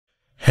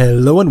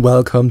Hello and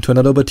welcome to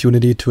another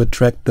opportunity to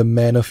attract the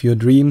man of your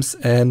dreams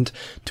and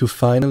to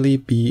finally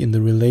be in the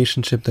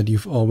relationship that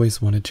you've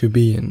always wanted to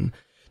be in.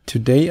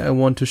 Today I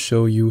want to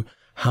show you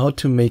how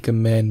to make a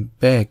man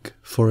beg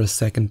for a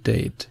second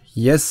date.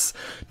 Yes,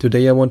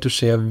 today I want to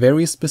share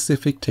very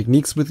specific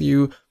techniques with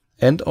you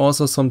and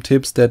also some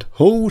tips that,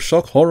 oh,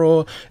 shock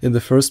horror, in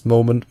the first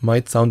moment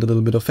might sound a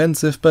little bit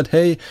offensive, but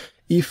hey,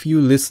 if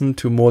you listen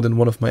to more than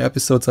one of my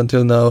episodes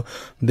until now,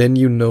 then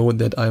you know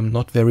that I'm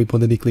not very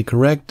politically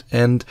correct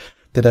and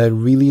that I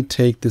really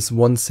take this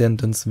one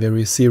sentence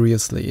very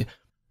seriously.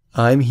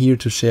 I'm here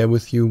to share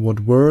with you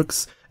what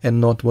works and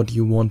not what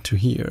you want to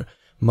hear.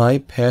 My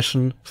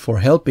passion for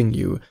helping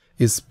you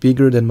is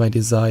bigger than my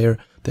desire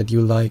that you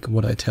like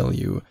what I tell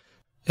you.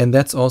 And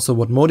that's also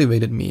what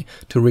motivated me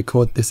to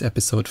record this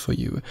episode for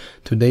you.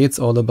 Today it's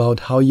all about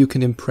how you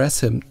can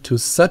impress him to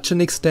such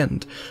an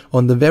extent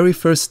on the very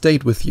first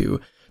date with you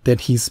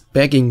that he's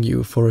begging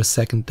you for a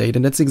second date.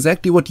 And that's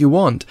exactly what you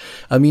want.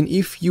 I mean,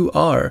 if you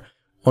are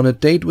on a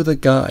date with a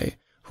guy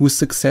who's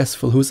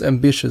successful, who's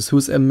ambitious,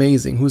 who's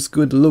amazing, who's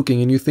good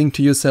looking, and you think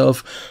to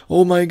yourself,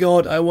 oh my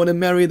god, I want to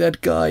marry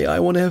that guy, I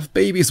want to have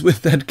babies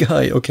with that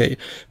guy. Okay,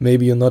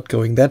 maybe you're not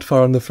going that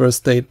far on the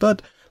first date,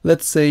 but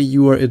let's say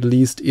you are at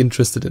least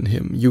interested in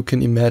him. You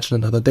can imagine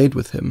another date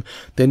with him.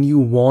 Then you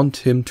want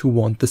him to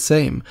want the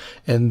same.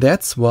 And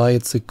that's why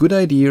it's a good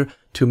idea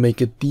to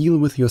make a deal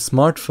with your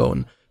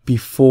smartphone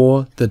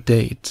before the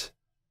date.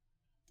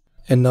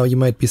 And now you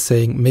might be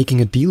saying,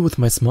 making a deal with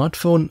my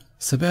smartphone?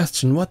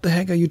 Sebastian, what the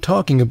heck are you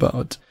talking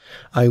about?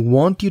 I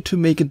want you to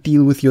make a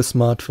deal with your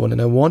smartphone,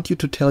 and I want you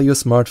to tell your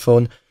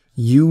smartphone,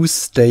 you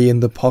stay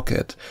in the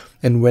pocket.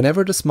 And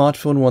whenever the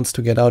smartphone wants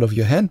to get out of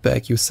your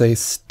handbag, you say,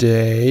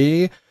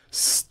 stay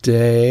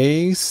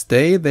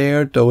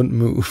there, don't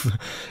move.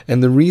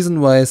 And the reason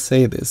why I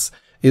say this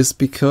is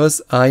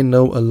because I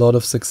know a lot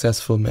of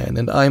successful men,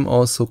 and I'm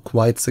also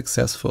quite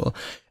successful.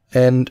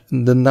 And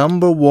the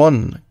number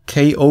one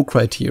KO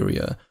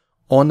criteria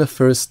on a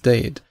first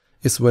date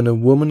is when a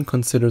woman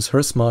considers her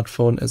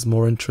smartphone as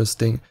more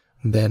interesting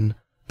than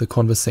the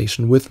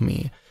conversation with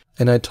me.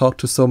 And I talk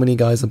to so many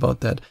guys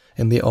about that,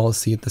 and they all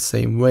see it the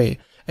same way.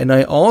 And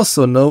I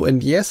also know,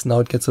 and yes, now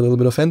it gets a little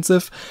bit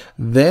offensive,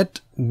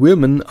 that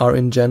women are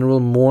in general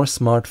more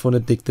smartphone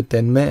addicted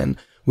than men,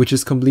 which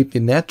is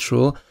completely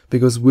natural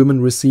because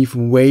women receive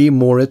way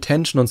more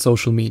attention on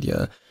social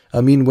media.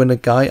 I mean, when a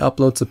guy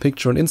uploads a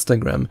picture on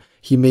Instagram,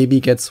 he maybe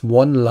gets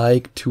 1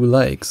 like, 2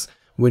 likes.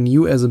 When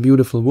you as a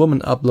beautiful woman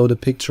upload a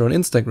picture on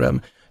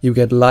Instagram, you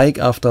get like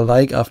after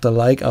like after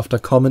like after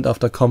comment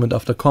after comment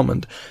after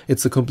comment.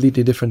 It's a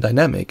completely different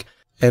dynamic.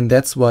 And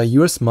that's why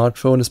your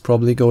smartphone is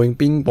probably going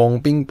bing bong,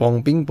 bing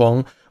bong, bing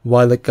bong,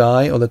 while a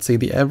guy, or let's say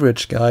the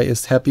average guy,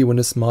 is happy when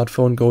his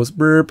smartphone goes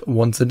burp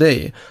once a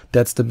day.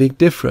 That's the big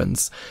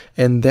difference.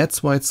 And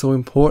that's why it's so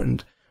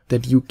important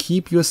that you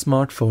keep your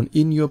smartphone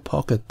in your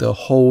pocket the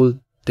whole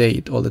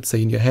date, or let's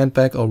say in your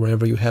handbag or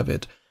wherever you have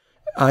it.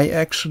 I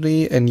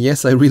actually, and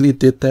yes, I really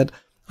did that,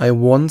 I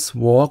once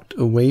walked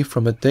away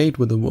from a date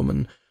with a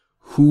woman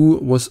who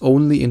was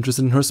only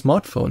interested in her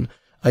smartphone.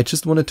 I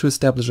just wanted to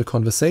establish a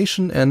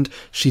conversation and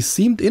she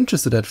seemed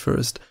interested at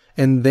first.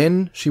 And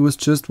then she was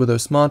just with her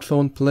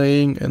smartphone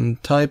playing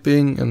and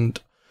typing and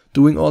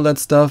doing all that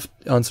stuff,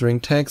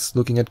 answering texts,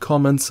 looking at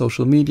comments,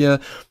 social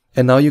media.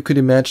 And now you could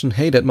imagine,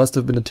 hey, that must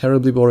have been a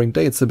terribly boring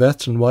date.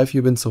 Sebastian, why have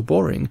you been so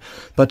boring?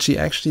 But she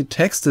actually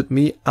texted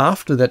me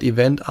after that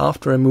event,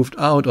 after I moved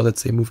out, or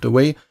let's say moved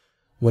away.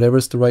 Whatever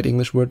is the right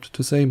English word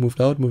to say,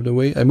 moved out, moved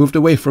away. I moved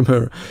away from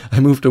her.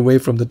 I moved away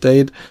from the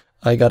date.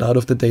 I got out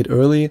of the date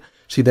early.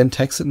 She then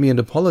texted me and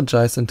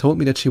apologized and told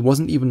me that she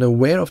wasn't even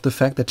aware of the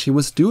fact that she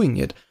was doing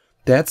it.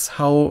 That's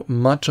how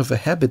much of a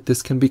habit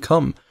this can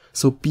become.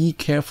 So be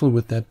careful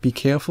with that. Be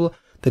careful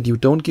that you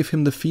don't give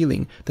him the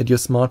feeling that your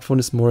smartphone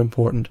is more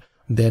important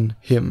than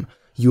him.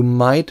 You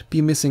might be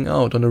missing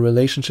out on a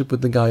relationship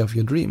with the guy of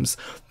your dreams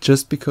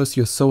just because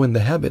you're so in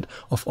the habit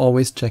of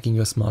always checking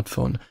your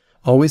smartphone.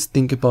 Always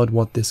think about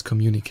what this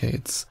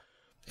communicates.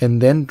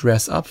 And then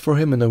dress up for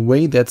him in a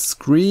way that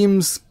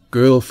screams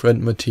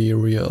girlfriend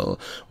material,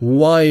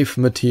 wife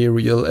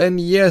material, and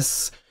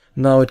yes,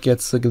 now it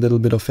gets a little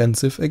bit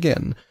offensive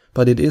again,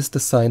 but it is the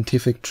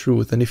scientific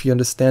truth, and if you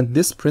understand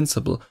this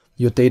principle,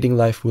 your dating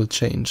life will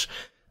change.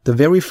 The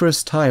very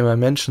first time I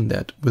mentioned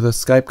that with a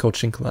Skype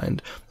coaching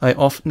client, I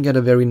often get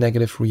a very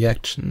negative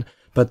reaction,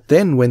 but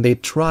then when they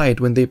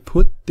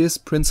put this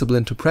principle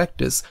into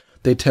practice,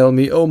 they tell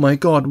me, oh my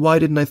god, why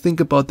didn't I think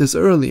about this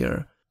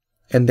earlier?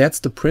 And that's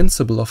the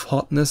principle of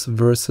hotness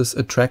versus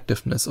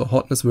attractiveness, or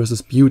hotness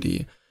versus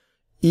beauty.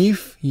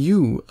 If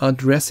you are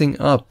dressing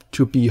up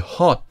to be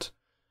hot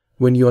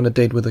when you're on a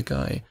date with a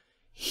guy,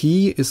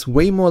 he is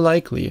way more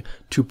likely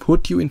to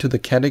put you into the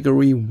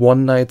category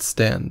one night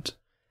stand.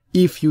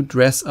 If you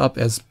dress up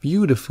as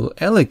beautiful,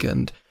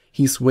 elegant,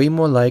 he's way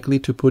more likely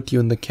to put you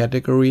in the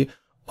category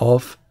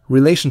of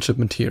relationship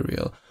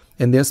material.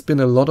 And there's been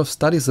a lot of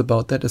studies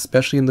about that,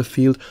 especially in the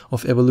field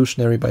of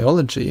evolutionary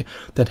biology,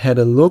 that had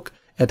a look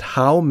at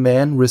how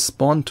men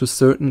respond to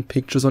certain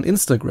pictures on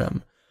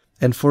Instagram.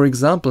 And for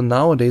example,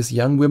 nowadays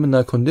young women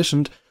are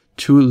conditioned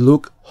to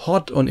look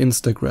hot on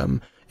Instagram.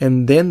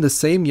 And then the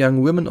same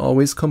young women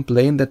always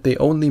complain that they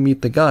only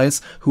meet the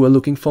guys who are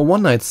looking for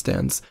one-night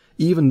stands,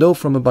 even though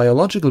from a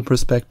biological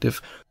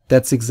perspective,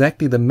 that's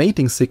exactly the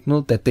mating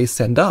signal that they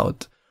send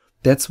out.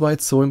 That's why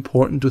it's so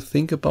important to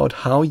think about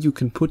how you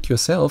can put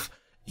yourself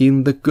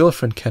in the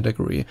girlfriend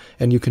category.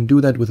 And you can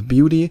do that with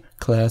beauty,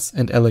 class,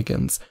 and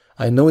elegance.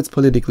 I know it's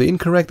politically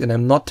incorrect, and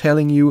I'm not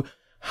telling you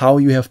how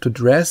you have to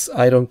dress.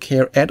 I don't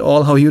care at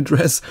all how you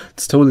dress.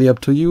 It's totally up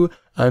to you.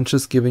 I'm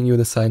just giving you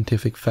the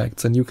scientific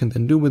facts, and you can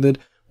then do with it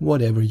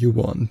whatever you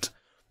want.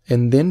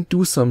 And then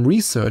do some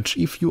research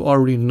if you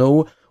already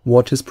know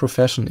what his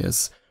profession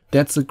is.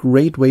 That's a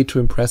great way to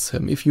impress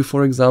him. If you,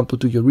 for example,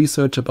 do your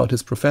research about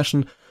his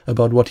profession,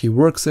 about what he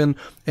works in,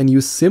 and you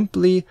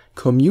simply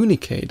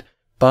communicate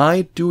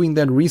by doing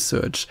that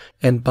research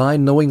and by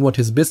knowing what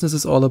his business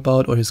is all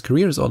about or his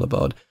career is all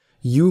about,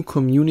 you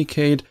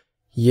communicate,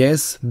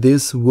 yes,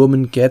 this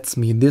woman gets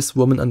me, this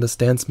woman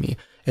understands me,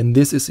 and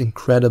this is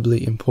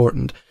incredibly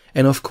important.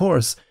 And of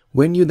course,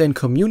 when you then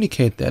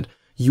communicate that,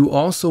 you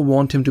also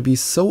want him to be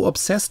so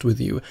obsessed with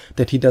you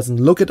that he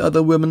doesn't look at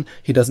other women,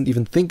 he doesn't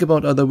even think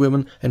about other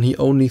women, and he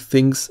only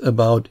thinks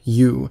about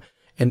you.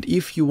 And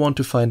if you want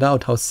to find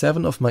out how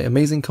 7 of my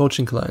amazing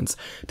coaching clients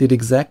did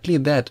exactly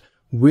that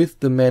with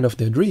the man of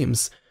their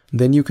dreams,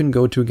 then you can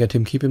go to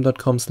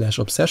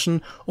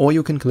gethimkeephim.com/obsession, or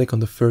you can click on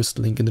the first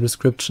link in the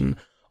description.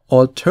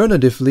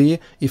 Alternatively,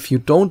 if you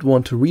don't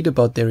want to read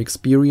about their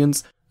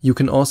experience, you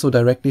can also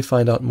directly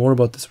find out more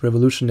about this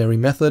revolutionary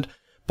method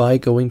by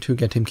going to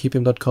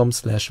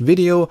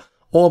gethimkeephim.com/video,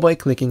 or by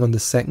clicking on the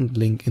second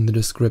link in the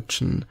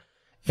description.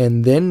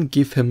 And then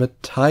give him a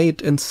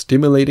tight and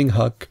stimulating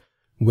hug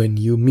when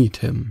you meet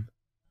him.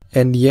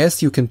 And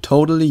yes, you can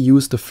totally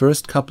use the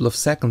first couple of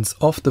seconds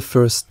of the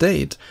first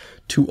date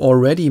to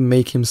already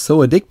make him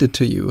so addicted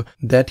to you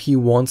that he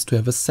wants to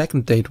have a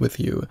second date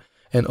with you.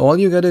 And all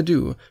you gotta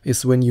do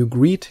is when you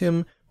greet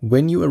him,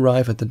 when you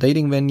arrive at the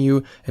dating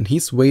venue and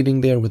he's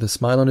waiting there with a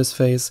smile on his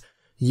face,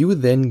 you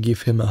then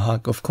give him a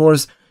hug. Of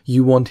course,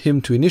 you want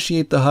him to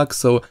initiate the hug,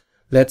 so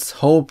let's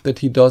hope that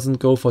he doesn't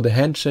go for the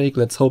handshake,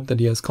 let's hope that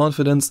he has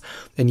confidence,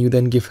 and you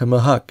then give him a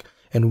hug.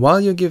 And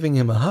while you're giving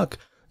him a hug,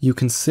 you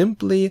can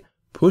simply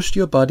push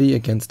your body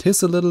against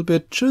his a little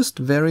bit, just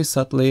very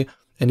subtly,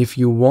 and if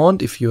you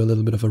want, if you're a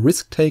little bit of a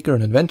risk taker,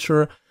 an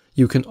adventurer,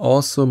 you can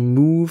also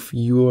move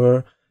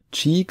your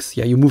cheeks,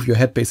 you move your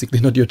head basically,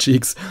 not your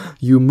cheeks,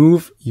 you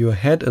move your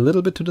head a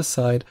little bit to the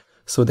side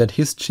so that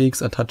his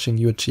cheeks are touching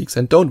your cheeks.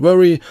 And don't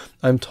worry,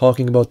 I'm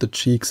talking about the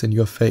cheeks in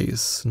your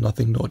face,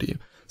 nothing naughty.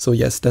 So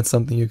yes, that's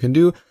something you can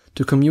do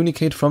to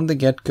communicate from the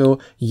get-go.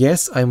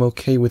 Yes, I'm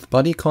okay with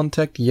body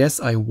contact. Yes,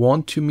 I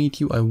want to meet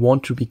you. I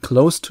want to be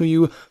close to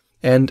you.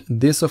 And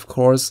this, of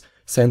course,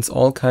 sends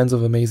all kinds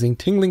of amazing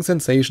tingling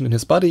sensation in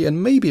his body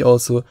and maybe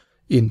also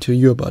into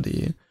your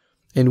body.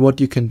 And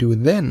what you can do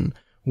then,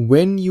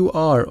 when you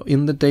are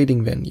in the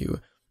dating venue,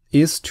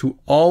 is to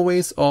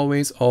always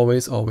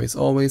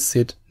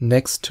sit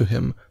next to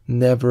him,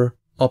 never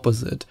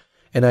opposite.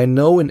 And I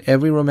know in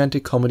every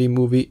romantic comedy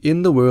movie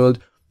in the world,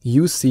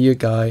 you see a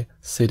guy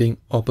sitting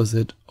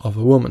opposite of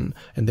a woman,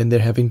 and then they're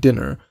having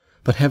dinner.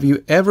 But have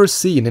you ever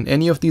seen in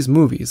any of these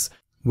movies,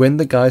 when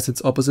the guy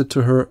sits opposite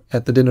to her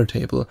at the dinner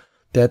table,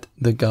 that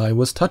the guy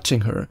was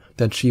touching her,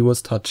 that she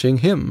was touching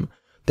him,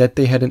 that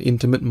they had an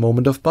intimate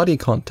moment of body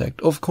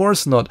contact? Of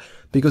course not,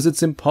 because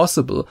it's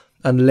impossible.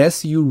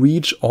 Unless you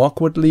reach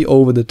awkwardly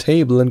over the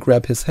table and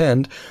grab his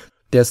hand,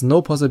 there's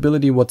no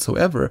possibility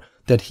whatsoever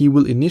that he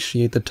will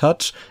initiate the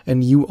touch,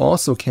 and you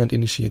also can't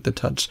initiate the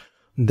touch.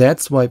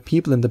 That's why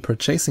people in the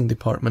purchasing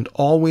department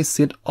always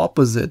sit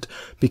opposite,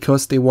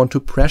 because they want to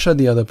pressure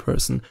the other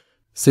person.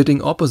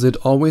 Sitting opposite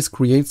always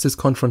creates this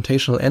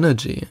confrontational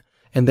energy.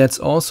 And that's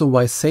also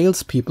why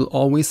salespeople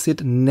always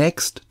sit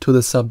next to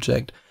the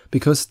subject,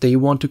 because they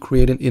want to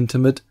create an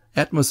intimate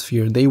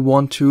atmosphere. They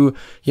want to,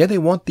 they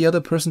want the other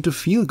person to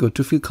feel good,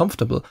 to feel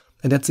comfortable.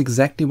 And that's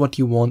exactly what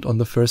you want on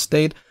the first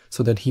date,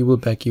 so that he will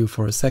beg you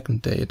for a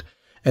second date.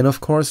 And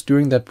of course,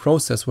 during that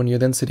process, when you're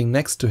then sitting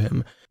next to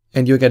him,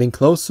 and you're getting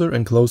closer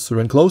and closer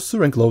and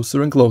closer and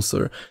closer and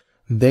closer,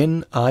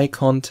 then eye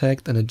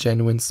contact and a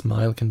genuine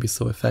smile can be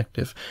so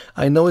effective.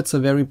 I know it's a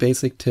very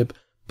basic tip,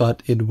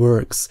 but it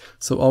works.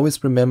 So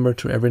always remember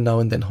to every now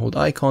and then hold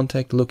eye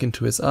contact, look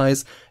into his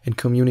eyes, and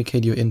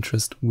communicate your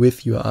interest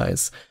with your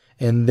eyes.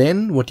 And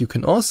then what you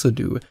can also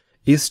do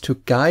is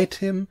to guide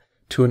him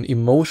to an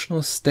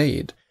emotional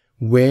state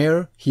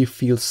where he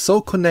feels so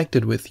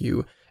connected with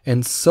you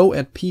and so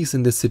at peace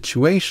in this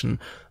situation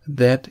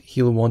that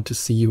he'll want to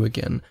see you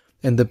again.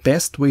 And the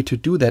best way to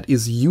do that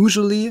is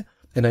usually,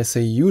 and I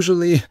say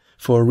usually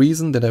for a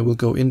reason that I will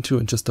go into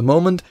in just a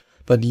moment,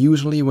 but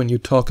usually when you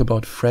talk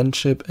about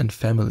friendship and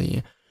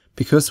family.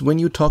 Because when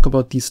you talk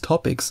about these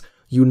topics,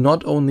 you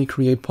not only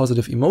create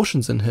positive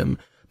emotions in him,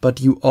 but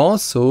you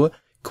also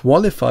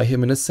qualify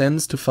him in a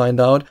sense to find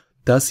out,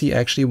 does he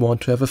actually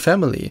want to have a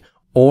family?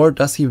 Or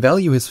does he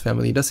value his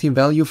family? Does he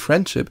value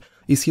friendship?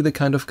 Is he the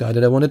kind of guy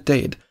that I want to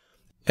date?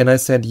 And I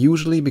said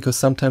usually because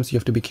sometimes you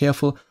have to be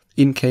careful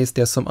in case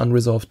there's some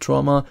unresolved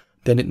trauma,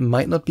 then it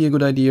might not be a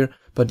good idea,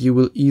 but you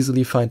will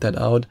easily find that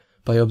out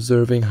by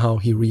observing how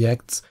he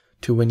reacts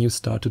to when you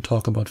start to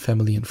talk about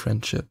family and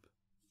friendship.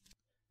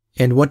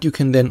 And what you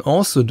can then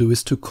also do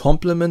is to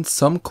compliment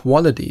some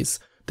qualities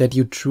that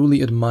you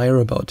truly admire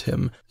about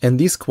him. And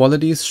these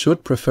qualities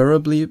should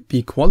preferably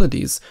be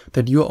qualities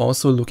that you're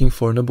also looking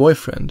for in a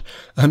boyfriend.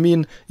 I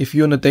mean, if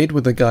you're on a date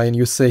with a guy and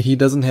you say he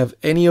doesn't have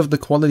any of the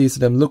qualities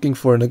that I'm looking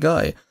for in a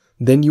guy,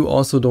 then you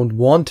also don't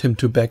want him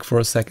to beg for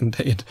a second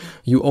date.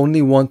 You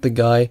only want the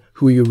guy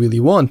who you really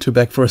want to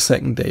beg for a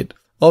second date,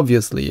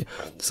 obviously.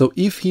 So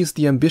if he's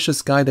the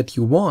ambitious guy that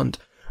you want,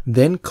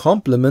 then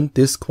compliment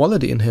this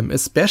quality in him,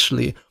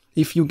 especially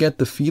if you get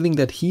the feeling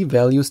that he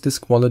values this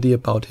quality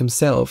about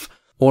himself.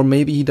 Or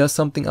maybe he does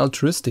something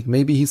altruistic,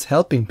 maybe he's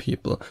helping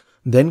people.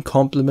 Then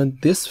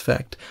compliment this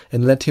fact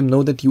and let him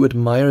know that you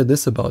admire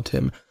this about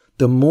him.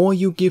 The more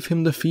you give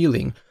him the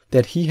feeling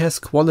that he has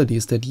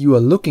qualities that you are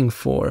looking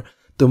for,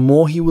 the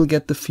more he will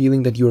get the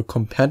feeling that you're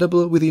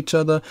compatible with each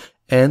other,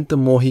 and the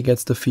more he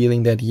gets the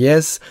feeling that,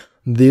 yes,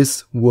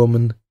 this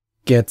woman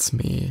gets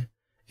me.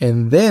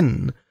 And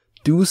then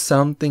do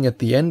something at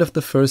the end of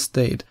the first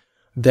date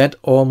that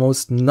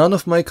almost none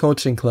of my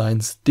coaching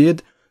clients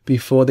did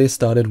before they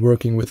started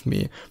working with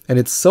me. And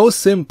it's so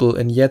simple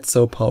and yet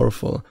so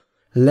powerful.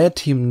 Let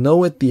him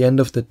know at the end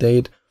of the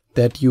date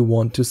that you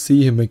want to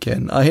see him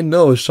again. I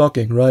know,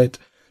 shocking, right?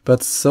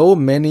 But so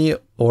many,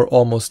 or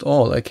almost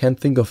all, I can't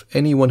think of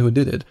anyone who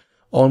did it,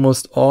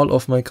 almost all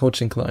of my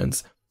coaching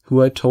clients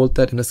who I told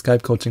that in a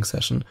Skype coaching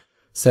session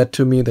said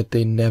to me that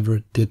they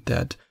never did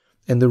that.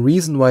 And the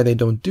reason why they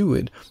don't do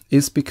it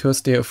is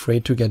because they're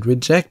afraid to get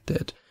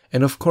rejected.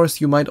 And of course,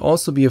 you might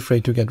also be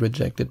afraid to get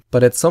rejected,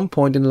 but at some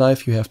point in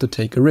life you have to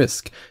take a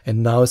risk,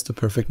 and now is the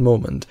perfect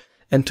moment.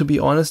 And to be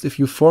honest, if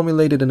you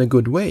formulate it in a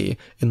good way,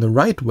 in the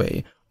right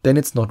way, then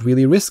it's not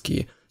really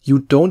risky. You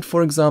don't,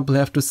 for example,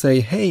 have to say,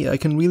 hey, I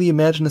can really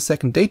imagine a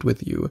second date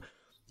with you.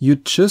 You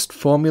just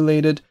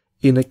formulate it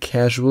in a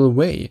casual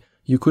way.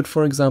 You could,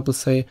 for example,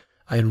 say,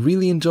 I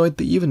really enjoyed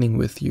the evening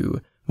with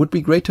you. Would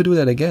be great to do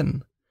that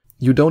again.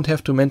 You don't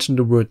have to mention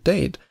the word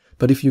date,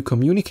 but if you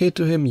communicate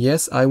to him,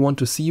 yes, I want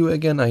to see you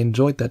again, I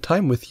enjoyed that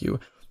time with you,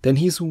 then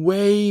he's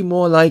way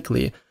more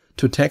likely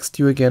to text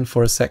you again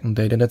for a second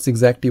date, and that's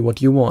exactly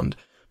what you want.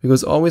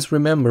 Because always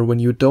remember, when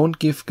you don't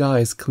give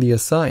guys clear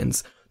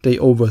signs, they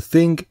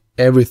overthink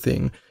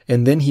everything,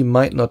 and then he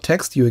might not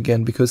text you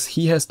again because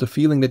he has the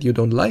feeling that you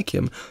don't like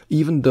him,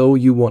 even though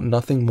you want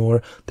nothing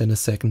more than a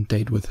second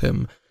date with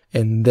him.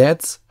 And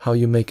that's how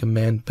you make a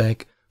man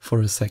beg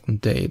for a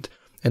second date.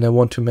 And I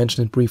want to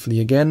mention it briefly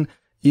again.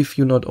 If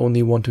you not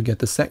only want to get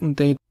the second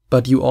date,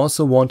 but you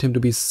also want him to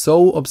be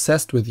so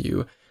obsessed with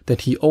you that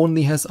he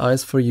only has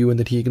eyes for you and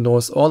that he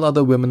ignores all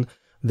other women,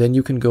 then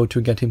you can go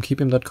to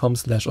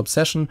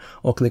gethimkeephim.com/obsession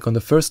or click on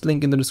the first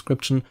link in the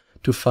description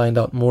to find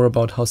out more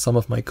about how some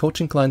of my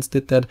coaching clients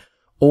did that.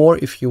 Or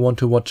if you want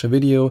to watch a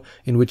video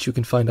in which you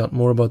can find out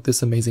more about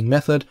this amazing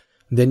method,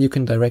 then you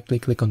can directly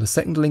click on the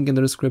second link in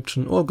the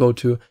description or go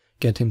to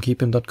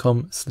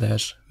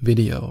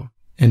gethimkeephim.com/video.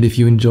 And if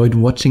you enjoyed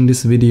watching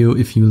this video,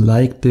 if you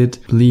liked it,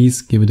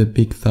 please give it a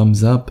big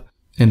thumbs up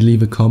and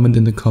leave a comment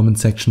in the comment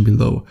section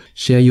below.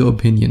 Share your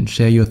opinion,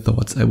 share your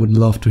thoughts. I would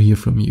love to hear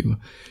from you.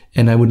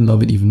 And I would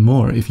love it even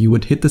more if you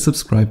would hit the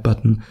subscribe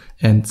button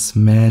and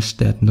smash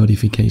that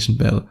notification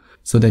bell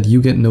so that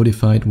you get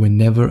notified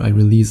whenever I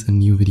release a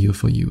new video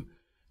for you.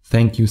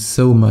 Thank you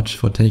so much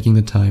for taking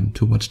the time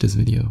to watch this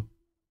video.